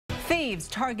Thieves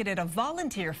targeted a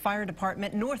volunteer fire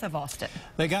department north of Austin.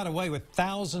 They got away with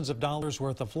thousands of dollars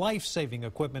worth of life-saving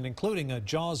equipment, including a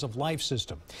Jaws of Life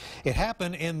system. It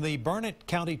happened in the Burnett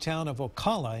County town of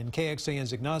Ocala, and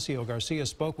KXAN's Ignacio Garcia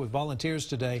spoke with volunteers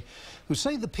today who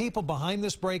say the people behind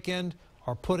this break-in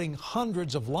are putting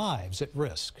hundreds of lives at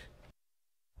risk.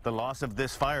 The loss of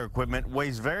this fire equipment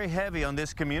weighs very heavy on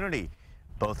this community,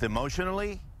 both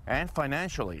emotionally and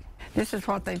financially. This is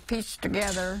what they pieced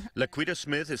together. Laquita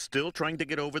Smith is still trying to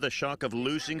get over the shock of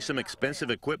losing some expensive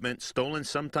equipment stolen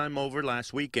sometime over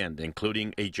last weekend,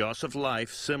 including a Jaws of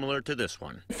Life similar to this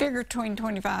one. Figure between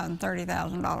 $25,000 and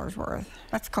 $30,000 worth.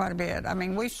 That's quite a bit. I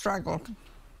mean, we struggled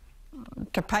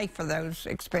to pay for those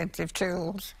expensive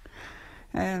tools,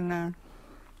 and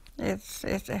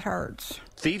it hurts.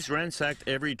 Thieves ransacked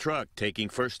every truck, taking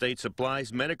first aid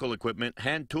supplies, medical equipment,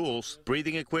 hand tools,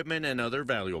 breathing equipment, and other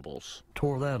valuables.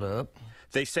 Tore that up.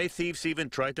 They say thieves even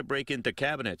tried to break into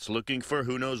cabinets looking for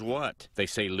who knows what. They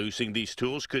say losing these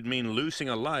tools could mean losing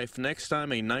a life next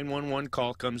time a 911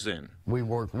 call comes in. We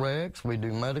work wrecks, we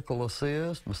do medical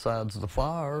assist besides the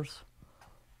fires,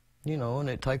 you know, and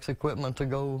it takes equipment to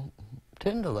go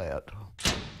tend to that.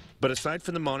 But aside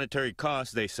from the monetary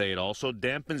cost, they say it also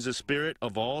dampens the spirit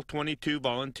of all 22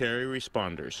 voluntary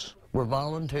responders. We're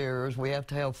volunteers. We have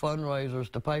to have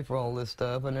fundraisers to pay for all this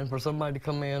stuff, and then for somebody to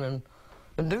come in and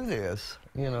do this,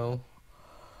 you know,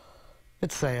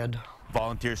 it's sad.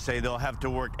 Volunteers say they'll have to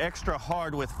work extra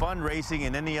hard with fundraising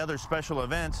and any other special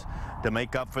events to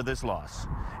make up for this loss.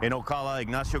 In Ocala,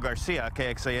 Ignacio Garcia,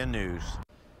 KXAN News.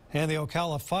 And the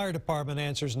Ocala Fire Department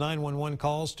answers 911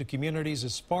 calls to communities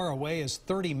as far away as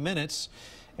 30 minutes.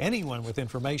 Anyone with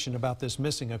information about this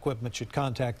missing equipment should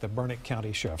contact the Burnett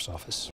County Sheriff's Office.